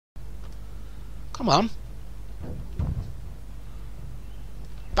Come on.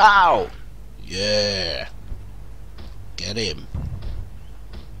 Bow! Yeah. Get him.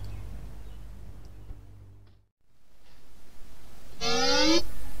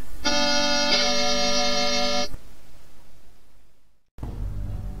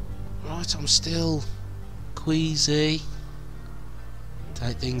 Right, I'm still queasy.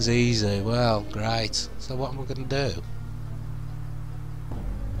 Take things easy. Well, great. So what am I going to do?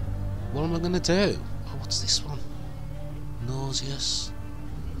 What am I going to do? Oh, what's this one? Nauseous.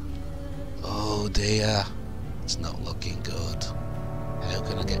 Oh dear. It's not looking good. How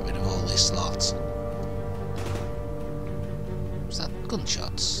can I get rid of all this lot? Was that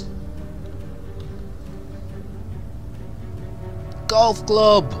gunshots? Golf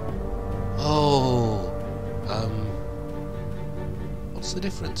club! Oh. What's the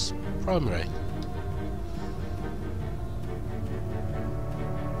difference? Primary.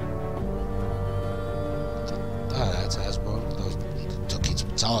 That has one. Took its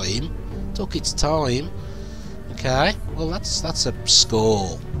time. Took its time. Okay. Well, that's a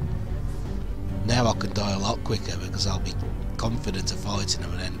score. Now I can die a lot quicker because I'll be confident of fighting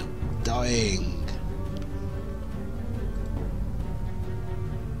them and end up dying.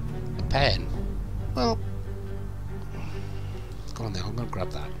 A pen. Well, go on then. I'm gonna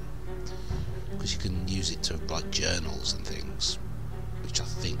grab that because you can use it to write journals and things, which I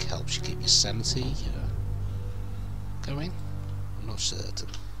think helps you keep your sanity going. I'm not certain.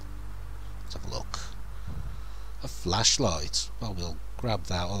 Let's have a look. A flashlight. Well, we'll grab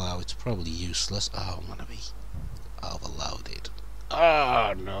that, although it's probably useless. Oh, I'm gonna be overloaded.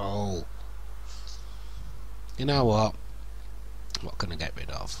 Oh no. You know what? What can I get rid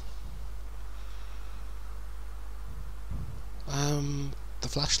of? The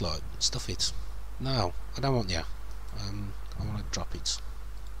flashlight. Stuff it. No, I don't want you. I want to drop it.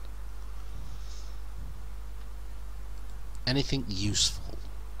 Anything useful.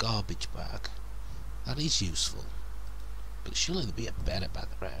 Garbage bag. That is useful. But surely there'll be a better bag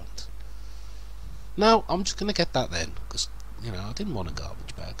around. No, I'm just going to get that then. Because, you know, I didn't want a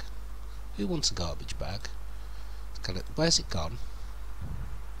garbage bag. Who wants a garbage bag? Where's it gone?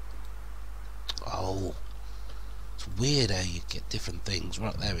 Oh. It's weird how you get different things.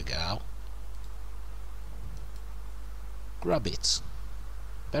 Right, there we go. Grab it.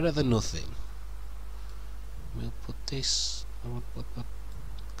 Better than nothing. We'll put this... What,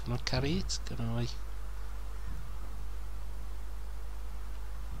 can I carry it? Can I...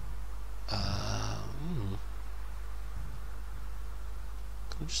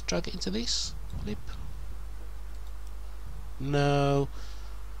 Can I just drag it into this? Flip? No.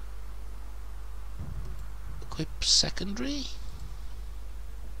 Equip secondary?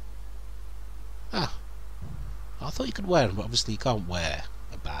 Ah. I thought you could wear them, but obviously you can't wear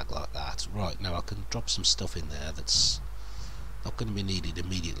a bag like that. Right, now I can drop some stuff in there that's not going to be needed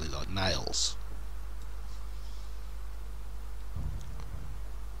immediately, like nails.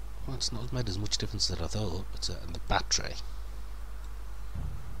 Well, it's not made as much difference as I thought, but and the battery.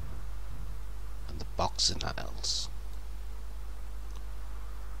 And the box of nails.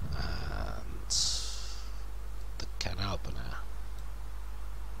 And the can opener.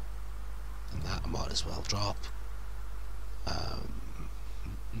 And that I might as well drop.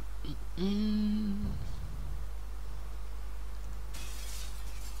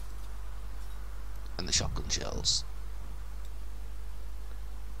 And the shotgun shells.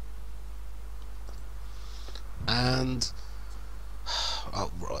 And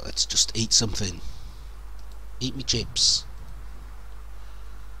oh right, let's just eat something. Eat me chips.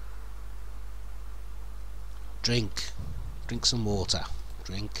 Drink some water.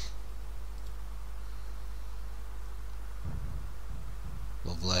 Drink.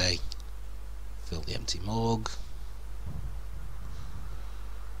 Lovely. Fill the empty mug.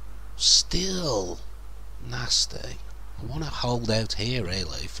 Still nasty. I want to hold out here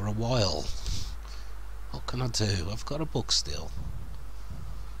really for a while. What can I do? I've got a book still.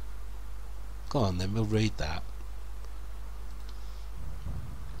 Go on then, we'll read that.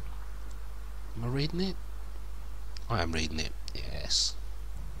 Am I reading it? I am reading it, yes.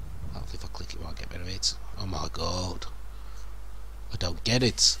 Hopefully if I click it, I'll get rid of it. Oh my god. I don't get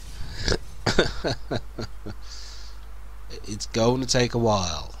it. It's going to take a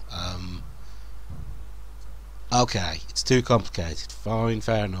while. Okay, it's too complicated. Fine,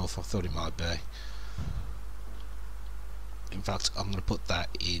 fair enough. I thought it might be. In fact, I'm going to put that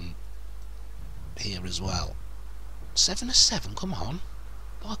in here as well. 7 of 7, come on.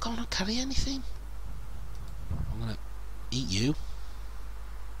 Why can't I carry anything? I'm going to eat you.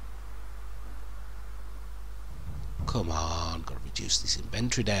 Come on, got to reduce this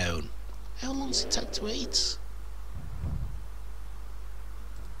inventory down. How long does it take to eat?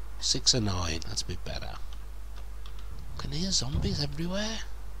 6 or 9, that's a bit better. I can hear zombies everywhere.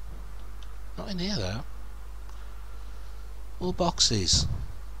 Not in here though. All boxes.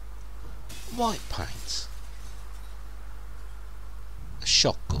 White paint. A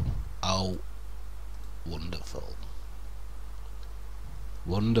shotgun. Oh, wonderful.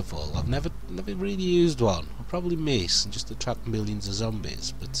 Wonderful. I've never really used one. I'll probably miss and just attract millions of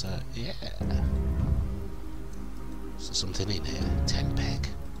zombies. But yeah. Is there something in here? 10 peg.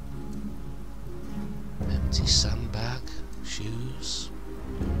 Empty sandbag. Shoes.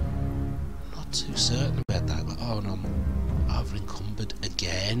 Not too certain about that. But, oh no, I'm over encumbered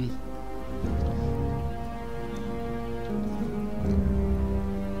again.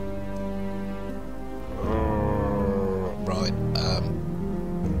 Right.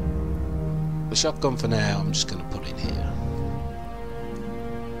 The shotgun for now. I'm just going to put in here.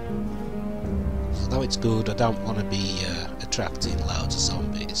 Although it's good, I don't want to be attracting loads of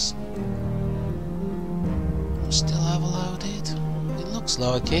zombies. I'm still overloaded. It looks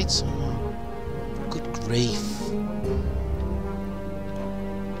like it. Good grief.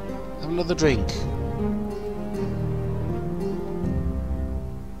 Have another drink.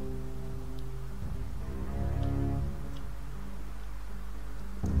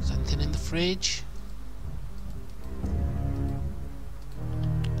 Is there anything in the fridge?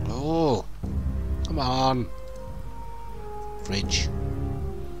 Oh, come on. Fridge.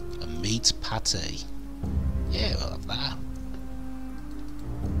 A meat patty. Yeah, we'll have that.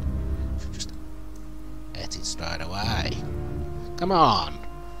 Should just eat it straight away. Come on.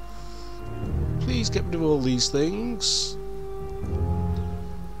 Please get rid of all these things.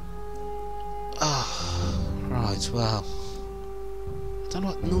 Ah, right, well. I don't know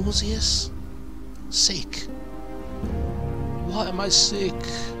what, nauseous? Sick. Why am I sick?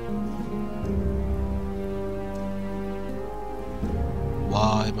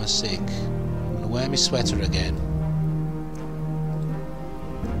 Why am I sick? I'm gonna wear my sweater again.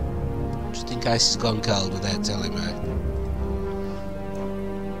 Just in case it's gone cold without telling me.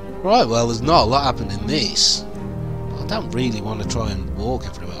 Right, well, there's not a lot happening in this. I don't really want to try and walk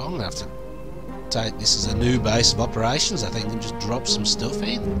everywhere. I'm gonna have to take this as a new base of operations, I think, and just drop some stuff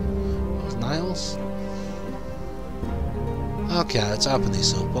in. Those nails. Okay, let's open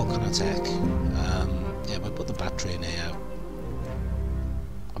this up. What can I take? Yeah, we'll put the battery in here.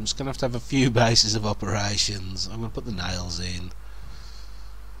 I'm just going to have a few bases of operations. I'm going to put the nails in.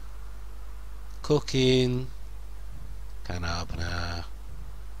 Cooking. Can opener.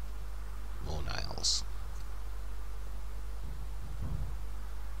 More nails.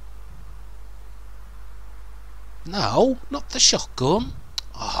 No, not the shotgun.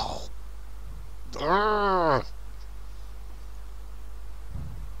 Oh. Urgh.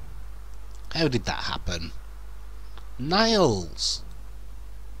 How did that happen? Nails.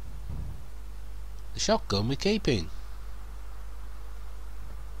 The shotgun we're keeping.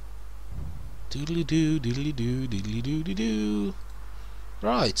 Doodly doo, doodly doo, doodly doo doo doo.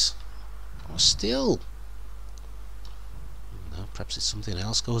 Right. Oh, still. No, perhaps it's something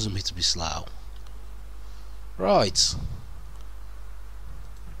else causing me to be slow. Right.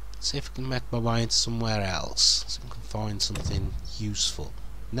 Let's see if I can make my way into somewhere else. See if I can find something useful.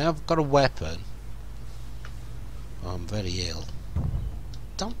 Now I've got a weapon. Oh, I'm very ill.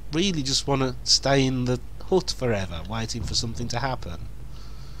 Don't really just want to stay in the hut forever, waiting for something to happen.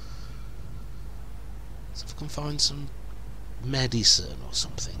 So if I can find some medicine or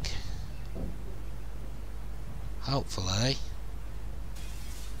something. Hopefully.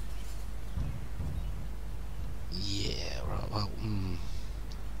 Yeah, right, well,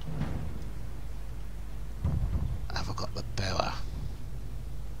 have I got the power?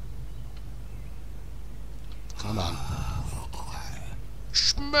 Come on.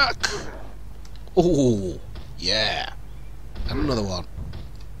 Smack! Oh, yeah. And another one.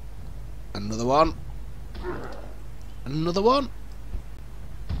 Another one. Another one.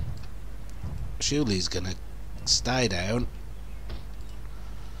 Surely he's gonna stay down.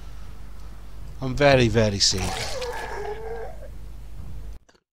 I'm very, very sick.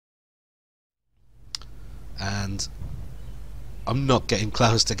 And I'm not getting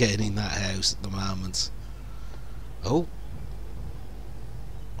close to getting in that house at the moment. Oh.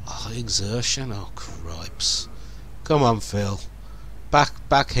 Oh, exertion. Oh, cripes. Come on, Phil.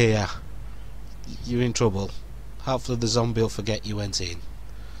 Back here. You're in trouble. Hopefully the zombie will forget you went in.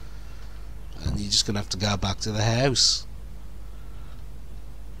 And you're just going to have to go back to the house.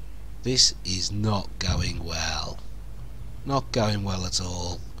 This is not going well. Not going well at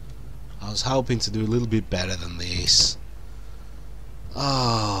all. I was hoping to do a little bit better than this.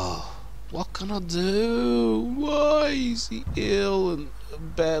 Oh, can I do? Why is he ill and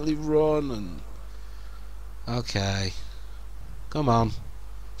barely run and... Okay. Come on.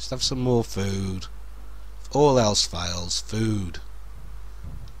 Just have some more food. If all else fails, food.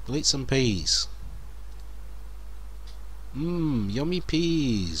 We'll eat some peas. Yummy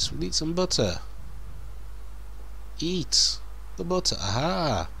peas. We'll eat some butter. Eat the butter.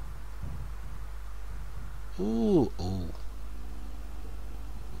 Aha. Ooh.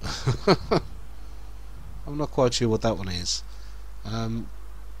 I'm not quite sure what that one is.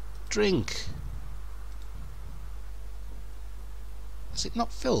 Drink. Has it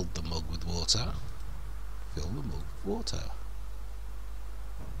not filled the mug with water? Fill the mug with water.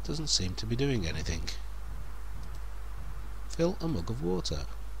 Doesn't seem to be doing anything. Fill a mug of water.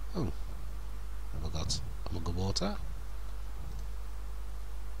 Oh. Have I got a mug of water?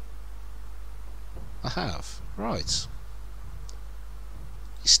 I have. Right.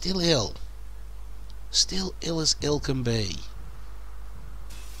 He's still ill. Still ill as ill can be.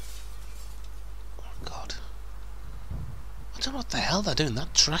 Oh God. I don't know what the hell they're doing. They're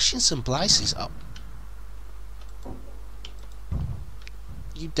trashing some places up.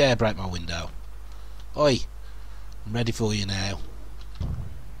 You dare break my window. Oi. I'm ready for you now.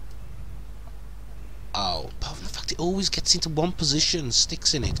 Oh, apart from the fact it always gets into one position,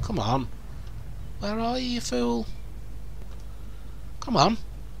 sticks in it. Come on. Where are you, you fool? Come on.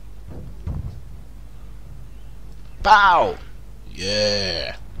 Bow!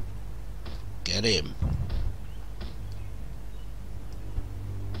 Yeah. Get him.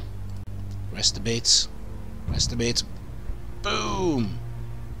 Rest a bit. Rest a bit. Boom!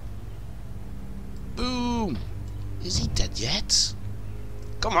 Boom! Is he dead yet?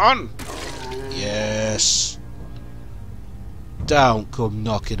 Come on! Yes! Don't come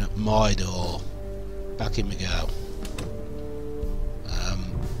knocking at my door. Back in we go.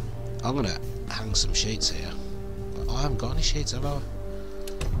 I'm gonna hang some sheets here. I haven't got any sheets, have I?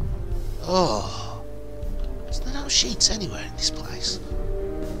 Oh! Is there no sheets anywhere in this place?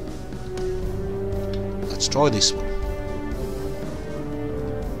 Let's try this one.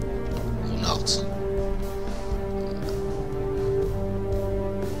 Or not.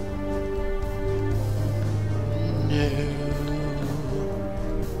 No.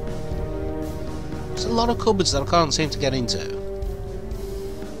 There's a lot of cupboards that I can't seem to get into.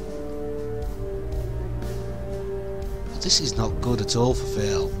 This is not good at all for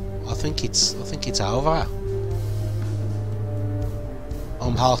Phil. I think it's over.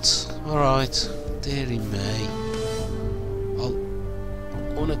 I'm hot. Alright. Dearie me. I'll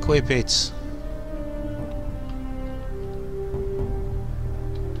unequip it.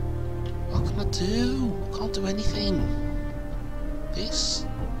 What can I do? I can't do anything. This?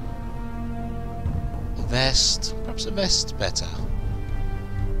 A vest. Perhaps a vest's better.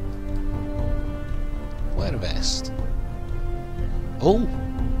 Wear a vest. Oh!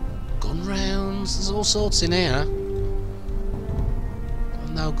 Gun rounds. There's all sorts in here.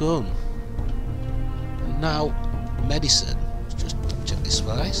 No gun. No medicine. Let's just check this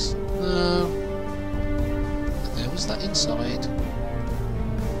place. No. There was that inside.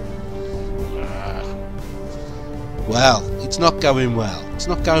 Well, it's not going well. It's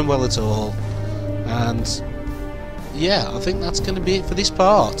not going well at all. And yeah, I think that's going to be it for this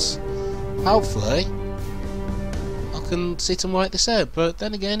part. Hopefully I can sit and wait this out, but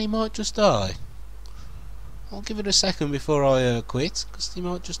then again he might just die. I'll give it a second before I quit, because he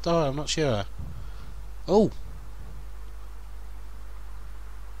might just die, I'm not sure. Oh!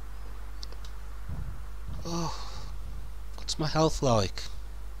 Oh, what's my health like?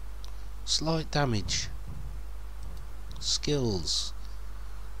 Slight damage. Skills.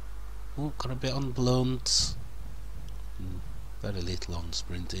 Oh, got a bit on blunt. Very little on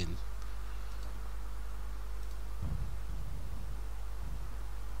sprinting.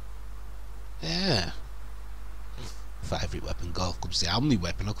 Yeah. Favourite weapon, golf club's the only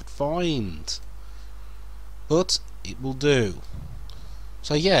weapon I could find. But it will do.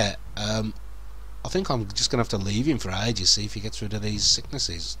 So yeah, I think I'm just going to have to leave him for ages, see if he gets rid of these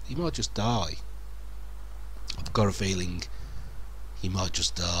sicknesses. He might just die. I've got a feeling he might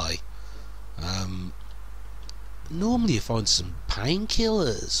just die. Normally you find some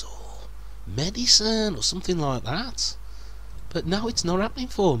painkillers or medicine or something like that. But no, it's not happening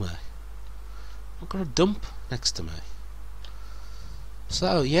for me. I've got a dump next to me.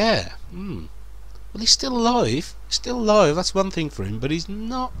 So yeah, well, he's still alive. He's still alive, that's one thing for him, but he's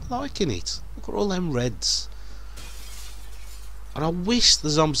not liking it. Look at all them reds. And I wish the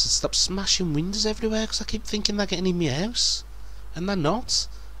zombies would stop smashing windows everywhere, because I keep thinking they're getting in my house. And they're not.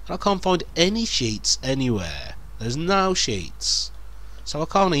 And I can't find any sheets anywhere. There's no sheets. so I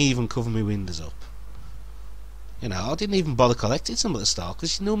can't even cover my windows up. You know, I didn't even bother collecting some at the start,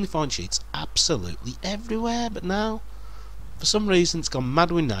 because you normally find sheets absolutely everywhere, but now, for some reason, it's gone mad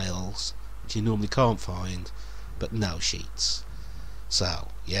with nails, which you normally can't find, but no sheets. So,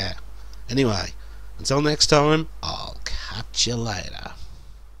 yeah. Anyway, until next time, I'll catch you later.